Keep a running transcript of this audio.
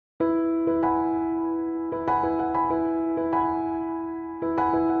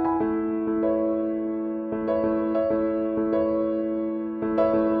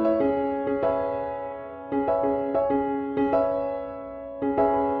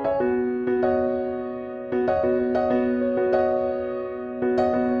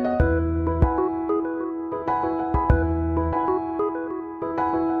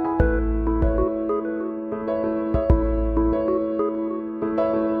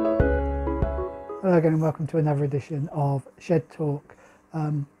Hello again and welcome to another edition of Shed Talk,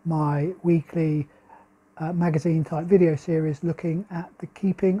 my weekly magazine type video series looking at the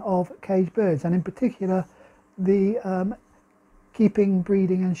keeping of caged birds, and in particular the keeping,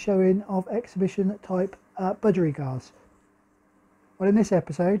 breeding and showing of exhibition type budgerigars. Well, in this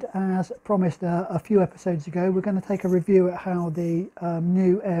episode, as promised a few episodes ago, we're going to take a review at how the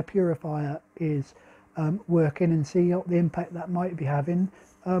new Air Purifier is working and see what the impact that might be having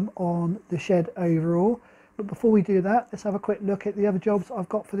on the shed overall. But before we do that, let's have a quick look at the other jobs I've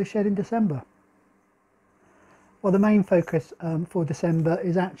got for the shed in December. Well, the main focus for December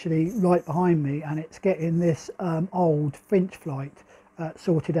is actually right behind me, and it's getting this old Finch flight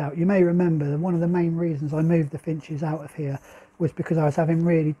sorted out. You may remember that one of the main reasons I moved the Finches out of here was because I was having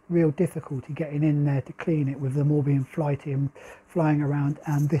real difficulty getting in there to clean it, with them all being flighty and flying around,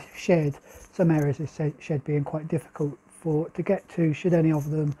 and this shed, some areas of this shed being quite difficult to get to should any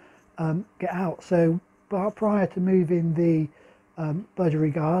of them get out. So prior to moving the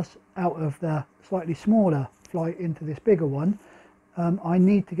budgerigars out of the slightly smaller flight into this bigger one, I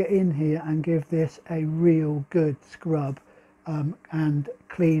need to get in here and give this a real good scrub and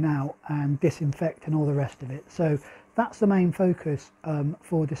clean out and disinfect and all the rest of it. So that's the main focus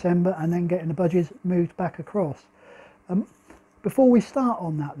for December, and then getting the budgies moved back across. Before we start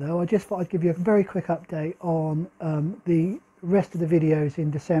on that though, I just thought I'd give you a very quick update on the rest of the videos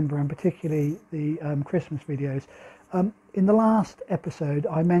in December, and particularly the Christmas videos. In the last episode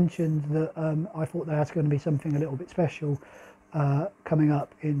I mentioned that I thought there was going to be something a little bit special coming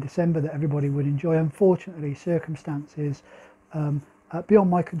up in December that everybody would enjoy. Unfortunately, circumstances beyond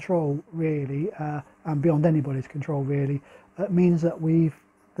my control really, and beyond anybody's control really, means that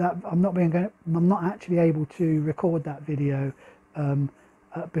I'm not actually able to record that video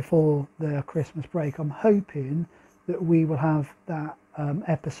before the Christmas break. I'm hoping that we will have that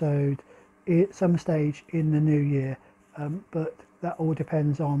episode at some stage in the new year, but that all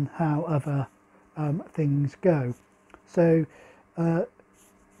depends on how other things go. So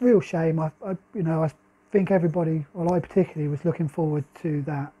real shame. I think everybody, well, I particularly was looking forward to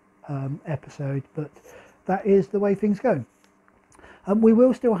that episode, but that is the way things go. We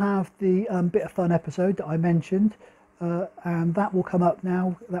will still have the bit of fun episode that I mentioned, and that will come up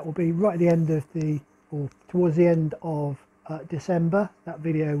now. That will be right at the end of towards the end of December. That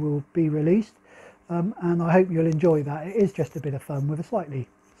video will be released, and I hope you'll enjoy that. It is just a bit of fun with a slightly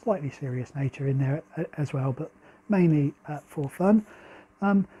serious nature in there as well, but mainly for fun.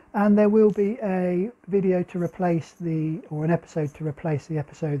 And there will be a video to replace an episode to replace the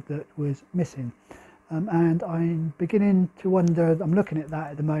episode that was missing. And I'm beginning to wonder, I'm looking at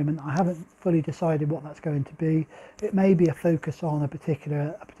that at the moment. I haven't fully decided what that's going to be. It may be a focus on a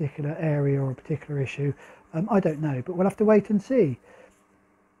particular area or a particular issue. I don't know, but we'll have to wait and see.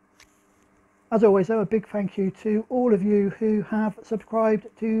 As always though, a big thank you to all of you who have subscribed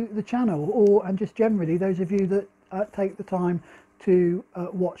to the channel, and just generally those of you that take the time to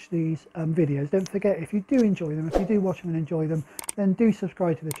watch these videos. Don't forget, if you do enjoy them, if you do watch them and enjoy them, then do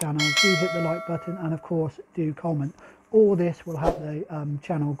subscribe to the channel, do hit the like button, and of course do comment. All this will help the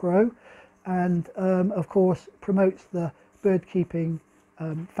channel grow, and of course promotes the bird keeping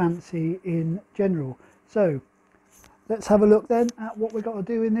fancy in general. So let's have a look then at what we've got to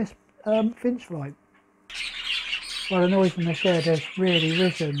do in this Finch flight. Well, the noise in the shed has really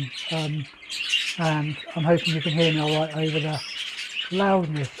risen, and I'm hoping you can hear me all right over the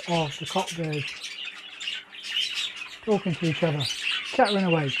loudness of the cockbirds talking to each other, chattering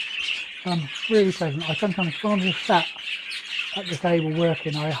away. Really pleasant. I sometimes, when I'm just sat at the table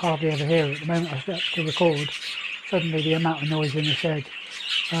working, I hardly ever hear it. The moment I start to record, suddenly the amount of noise in the shed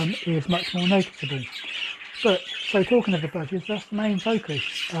is much more noticeable. But so, talking of the budgets, that's the main focus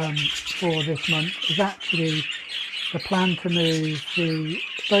for this month, is actually the plan to move the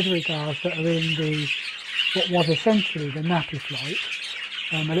budgerigars that are in what was essentially the nappy flight,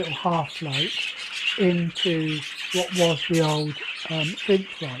 a little half flight, into what was the old Finch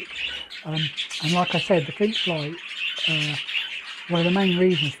flight. And like I said, the Finch flight, one of the main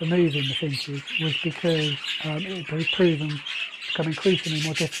reasons for moving the Finches was because it would become increasingly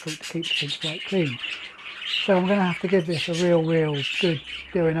more difficult to keep the Finch flight clean. So I'm going to have to give this a real good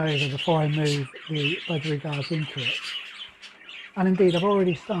doing over before I move the budgerigars into it. And indeed, I've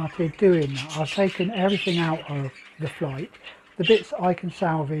already started doing that. I've taken everything out of the flight. The bits I can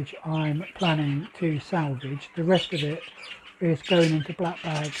salvage, I'm planning to salvage. The rest of it is going into black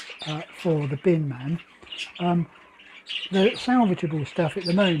bags for the bin man. The salvageable stuff at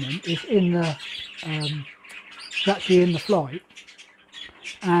the moment is actually in the flight,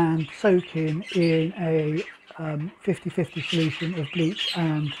 and soaking in a 50-50 solution of bleach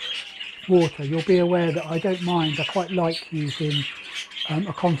and water, you'll be aware that I don't mind. I quite like using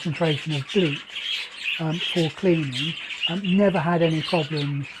a concentration of bleach for cleaning. Never had any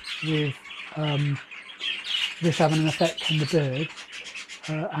problems with this having an effect on the birds,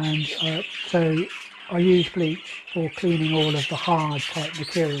 so I use bleach for cleaning all of the hard type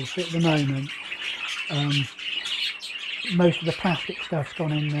materials. At the moment, most of the plastic stuff's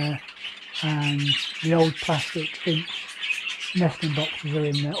gone in there, and the old plastic Finch nesting boxes are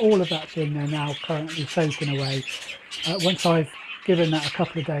in there. All of that's in there now, currently soaking away. Once I've given that a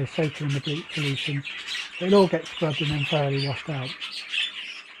couple of days soaking in the bleach solution, it'll all get scrubbed and then thoroughly washed out.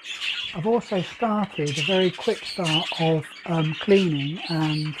 I've also started a very quick start of cleaning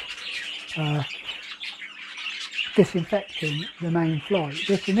and disinfecting the main flight.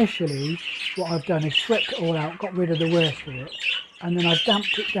 This initially, what I've done is swept it all out, got rid of the worst of it, and then I've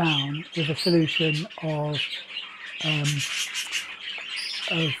damped it down with a solution of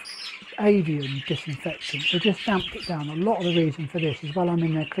avian disinfectant. So just damped it down. A lot of the reason for this is while I'm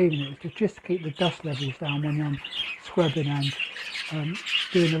in there cleaning it is just to keep the dust levels down when I'm scrubbing and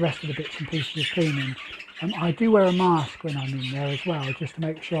doing the rest of the bits and pieces of cleaning. I do wear a mask when I'm in there as well, just to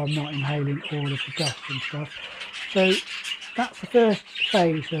make sure I'm not inhaling all of the dust and stuff. So that's the first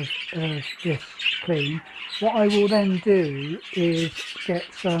phase of this clean. What I will then do is get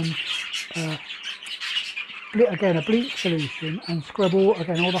some again a bleach solution and scrub all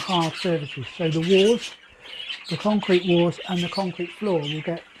the hard surfaces. So the walls, the concrete walls and the concrete floor will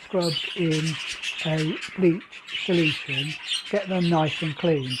get scrubbed in a bleach solution, get them nice and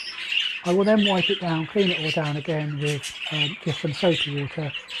clean. I will then wipe it down, clean it all down again with just some soapy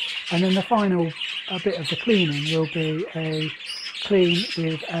water, and then the final bit of the cleaning will be a clean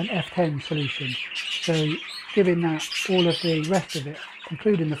with an F10 solution. So giving that all of the rest of it,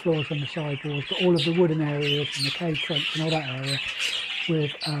 including the floors and the sidewalls, but all of the wooden areas and the cage fronts and all that area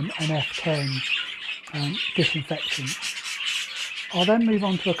with an F10 disinfectant. I'll then move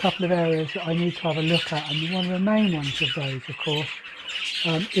on to a couple of areas that I need to have a look at, and one of the main ones of those, of course,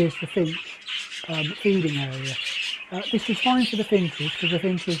 is the finch feeding area. This is fine for the finches because the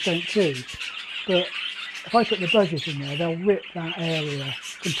finches don't chew, but if I put the budgies in there, they'll rip that area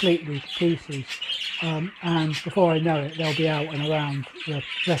completely to pieces, and before I know it, they'll be out and around the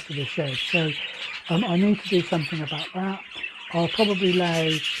rest of the shed. So I need to do something about that. I'll probably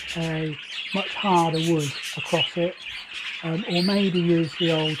lay a much harder wood across it, or maybe use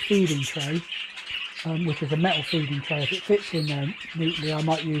the old feeding tray, which is a metal feeding tray. If it fits in there neatly, I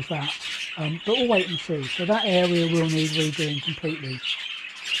might use that, but we'll wait and see. So that area will need redoing completely.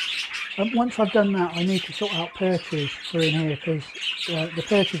 Once I've done that, I need to sort out perches for in here, because the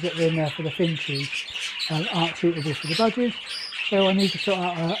perches that are in there for the finches aren't suitable for the budgies. So I need to sort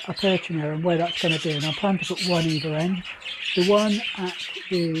out a perch in there and where that's going to be, and I plan to put one either end. The one at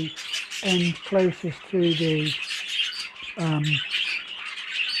the end closest to the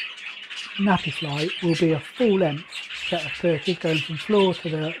nappy fly will be a full length set of perches going from floor to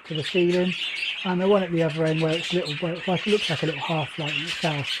the ceiling, and the one at the other end where it's little, where it looks like a little half flight in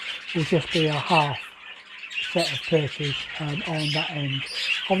itself, will just be a half set of perches on that end.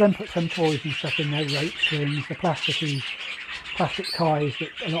 I'll then put some toys and stuff in there, rope strings, the plastic ties that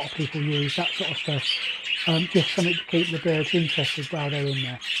a lot of people use, that sort of stuff, just something to keep the birds interested while they're in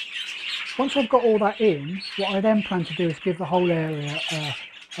there. Once I've got all that in, what I then plan to do is give the whole area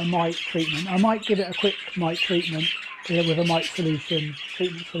a mite treatment. I might give it a quick mite treatment with a mite treatment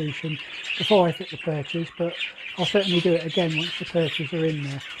solution before I fit the perches, but I'll certainly do it again once the perches are in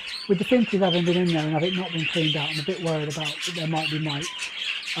there. With the finches having been in there and having not been cleaned out, I'm a bit worried about that there might be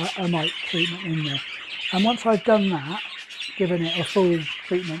a mite treatment in there. And once I've done that, given it a full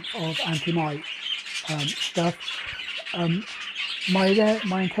treatment of anti-mite stuff,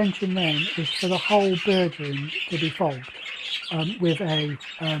 my intention then is for the whole bird room to be fogged with a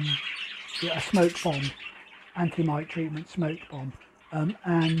smoke bomb, anti-mite treatment smoke bomb,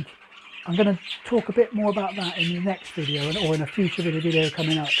 and I'm going to talk a bit more about that in the next video, or in a future video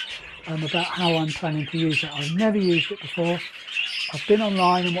coming up, about how I'm planning to use it. I've never used it before. I've been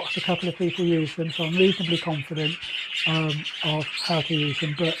online and watched a couple of people use them, so I'm reasonably confident of how to use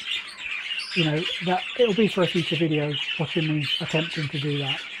them, but you know, that it'll be for a future video watching me attempting to do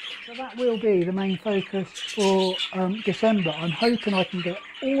that. So that will be the main focus for December. I'm hoping I can get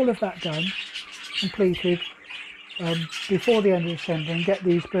all of that done, completed, before the end of December, and get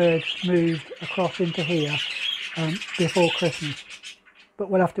these birds moved across into here before Christmas. But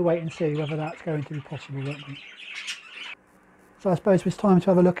we'll have to wait and see whether that's going to be possible, won't we? So I suppose it's time to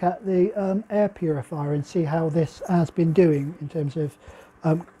have a look at the air purifier and see how this has been doing in terms of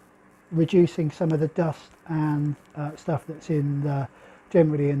reducing some of the dust and stuff that's in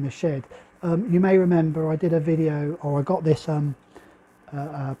generally in the shed. You may remember I did a video, or I got this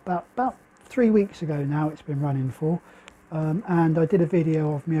about 3 weeks ago now, it's been running for, and I did a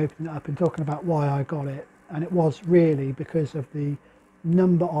video of me opening it up and talking about why I got it, and it was really because of the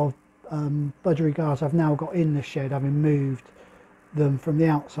number of budgerigars I've now got in the shed, having moved them from the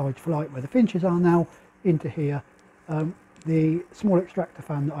outside flight where the finches are now into here. The small extractor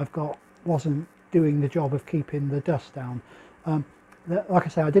fan that I've got wasn't doing the job of keeping the dust down. Like I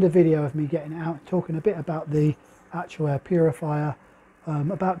say, I did a video of me getting it out, talking a bit about the actual air purifier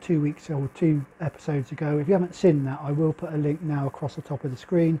about 2 weeks or 2 episodes ago. If you haven't seen that, I will put a link now across the top of the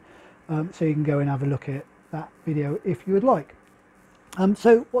screen, so you can go and have a look at that video if you would like.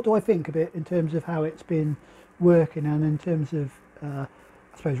 So what do I think of it in terms of how it's been working, and in terms of I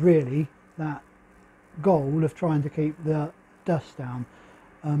suppose really that goal of trying to keep the dust down?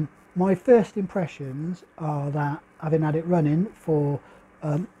 My first impressions are that, having had it running for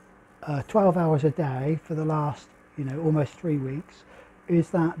 12 hours a day for the last, almost 3 weeks, is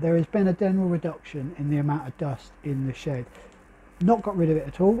that there has been a general reduction in the amount of dust in the shed. Not got rid of it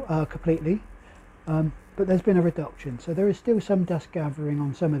at all, completely, but there's been a reduction. So there is still some dust gathering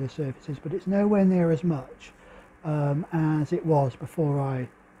on some of the surfaces, but it's nowhere near as much as it was before I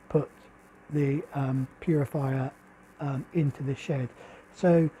put the purifier into the shed.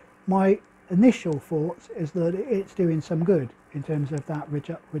 So my initial thoughts is that it's doing some good in terms of that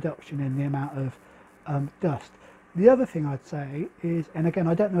reduction in the amount of dust. The other thing I'd say is, and again,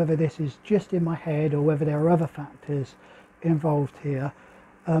 I don't know whether this is just in my head or whether there are other factors involved here,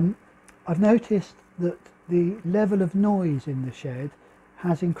 I've noticed that the level of noise in the shed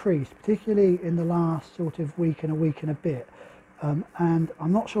has increased, particularly in the last sort of week and a bit. And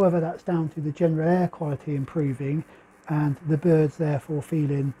I'm not sure whether that's down to the general air quality improving and the birds therefore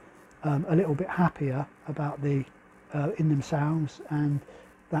feeling a little bit happier about the in themselves, and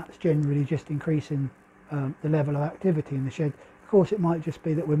that's generally just increasing the level of activity in the shed. Of course, it might just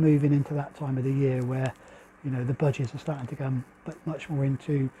be that we're moving into that time of the year where the budgies are starting to come much more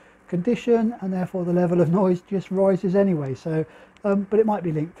into condition, and therefore the level of noise just rises anyway. So but it might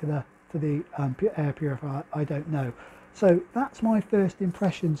be linked to the air purifier, I don't know. So that's my first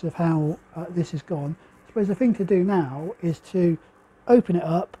impressions of how this has gone. I suppose the thing to do now is to open it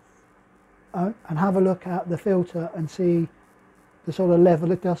up and have a look at the filter and see the sort of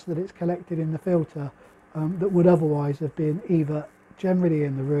level of dust that it's collected in the filter that would otherwise have been either generally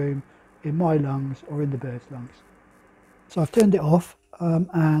in the room, in my lungs, or in the bird's lungs. So I've turned it off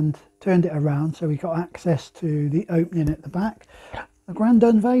and turned it around so we got access to the opening at the back. A grand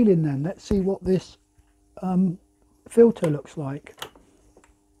unveiling then. Let's see what this filter looks like.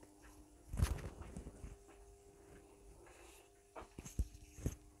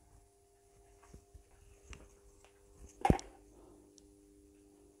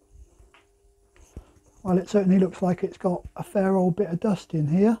 Well, it certainly looks like it's got a fair old bit of dust in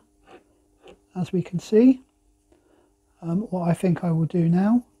here, as we can see. What I think I will do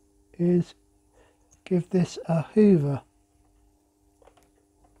now is give this a hoover.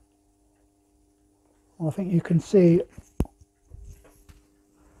 Well, I think you can see,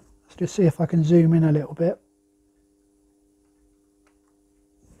 let's just see if I can zoom in a little bit.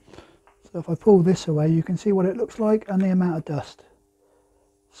 So if I pull this away, you can see what it looks like and the amount of dust.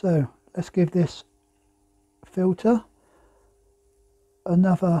 So let's give this filter a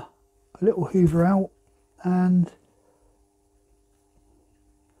little hoover out, and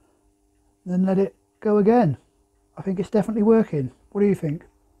then let it go again. I think it's definitely working. What do you think?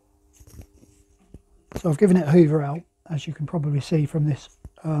 So I've given it a hoover out, as you can probably see from this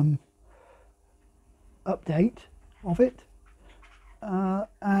update of it,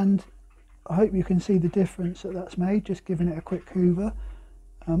 and I hope you can see the difference that's made, just giving it a quick hoover.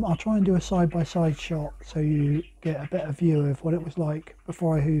 I'll try and do a side-by-side shot so you get a better view of what it was like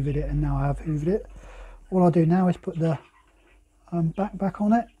before I hoovered it and now I have hoovered it. All I'll do now is put the back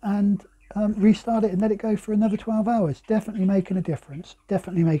on it and restart it and let it go for another 12 hours. Definitely making a difference.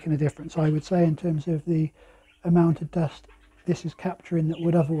 Definitely making a difference, I would say, in terms of the amount of dust this is capturing that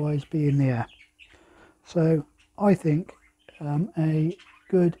would otherwise be in the air. So I think a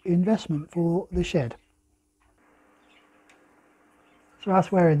good investment for the shed. So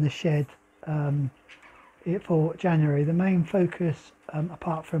as we're in the shed for January, the main focus,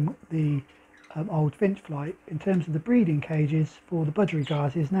 apart from the old finch flight, in terms of the breeding cages for the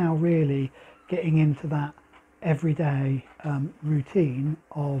budgerigars, is now really getting into that everyday routine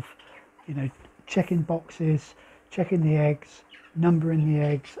of, checking boxes, checking the eggs, numbering the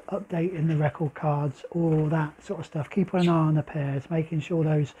eggs, updating the record cards, all that sort of stuff, keeping an eye on the pairs, making sure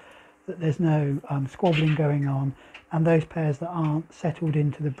those that there's no squabbling going on, and those pairs that aren't settled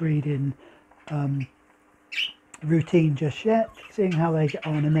into the breeding routine just yet, seeing how they get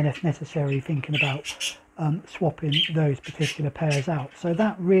on, and then if necessary thinking about swapping those particular pairs out. So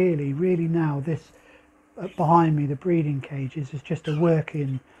that really now, this behind me, the breeding cages, is just a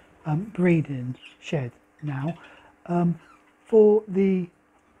working breeding shed now. For the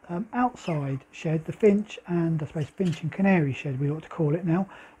outside shed, the Finch and I suppose Finch and Canary shed we ought to call it now,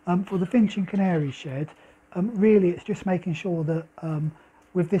 for the Finch and Canary shed, really it's just making sure that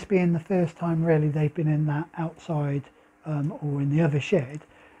with this being the first time really they've been in that outside or in the other shed,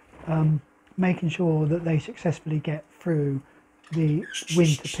 making sure that they successfully get through the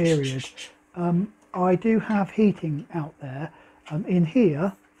winter period. I do have heating out there in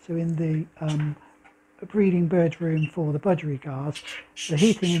here, so in the breeding birds room for the budgerigars, the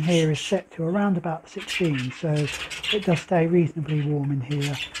heating in here is set to around about 16, so it does stay reasonably warm in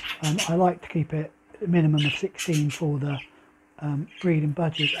here. I like to keep it a minimum of 16 for the breeding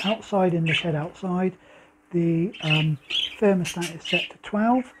budgies. Outside in the shed outside, the thermostat is set to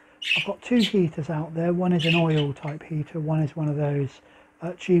 12. I've got two heaters out there. One is an oil type heater, one is one of those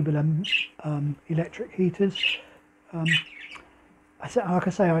tubular electric heaters. Like I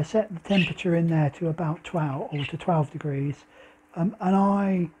say, I set the temperature in there to about 12 or to 12 degrees, and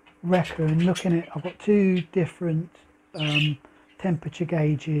I reckon, looking at, I've got two different temperature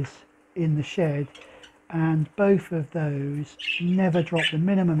gauges in the shed, and both of those never drop. The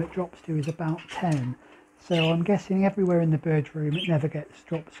minimum it drops to is about 10, so I'm guessing everywhere in the bird room it never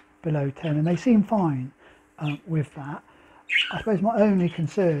drops below 10, and they seem fine with that. I suppose my only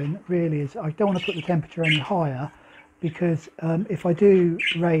concern really is I don't want to put the temperature any higher, because if I do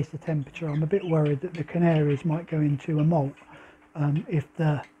raise the temperature, I'm a bit worried that the canaries might go into a molt if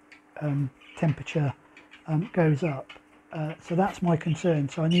the temperature goes up. So that's my concern.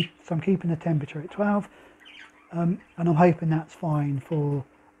 So I'm keeping the temperature at 12, and I'm hoping that's fine for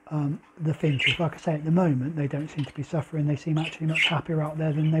the finches. Like I say, at the moment they don't seem to be suffering. They seem actually much happier out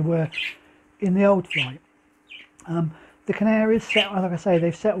there than they were in the old flight. The canaries, like I say,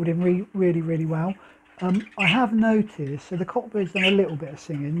 they've settled in really well. I have noticed, so the cockbird's done a little bit of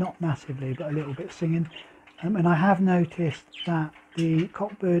singing, not massively, but a little bit of singing, and I have noticed that the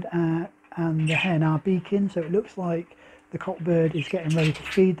cockbird and the hen are beaking, so it looks like the cockbird is getting ready to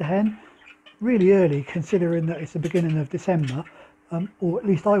feed the hen really early, considering that it's the beginning of December, or at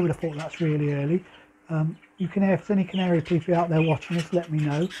least I would have thought that's really early. You can hear, if there's any canary people out there watching this, let me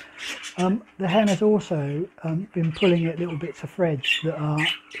know. The hen has also been pulling at little bits of threads that are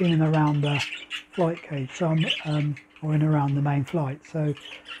in and around the flight cage, or in and around the main flight. So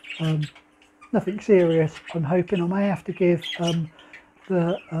nothing serious. I'm hoping I may have to give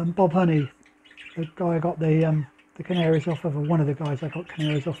the Bob Honey, the guy I got the canaries off of, or one of the guys I got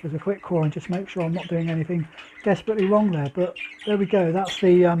canaries off, as a quick call and just make sure I'm not doing anything desperately wrong there. But there we go, that's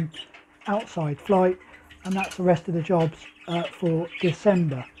the outside flight, and that's the rest of the jobs for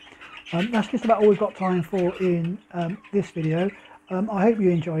December. That's just about all we've got time for in this video. I hope you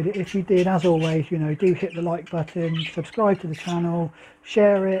enjoyed it. If you did, as always, you know, do hit the like button, subscribe to the channel,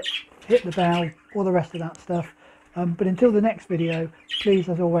 share it, hit the bell, all the rest of that stuff. But until the next video, please,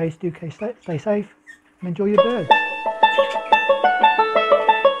 as always, do stay safe and enjoy your birds.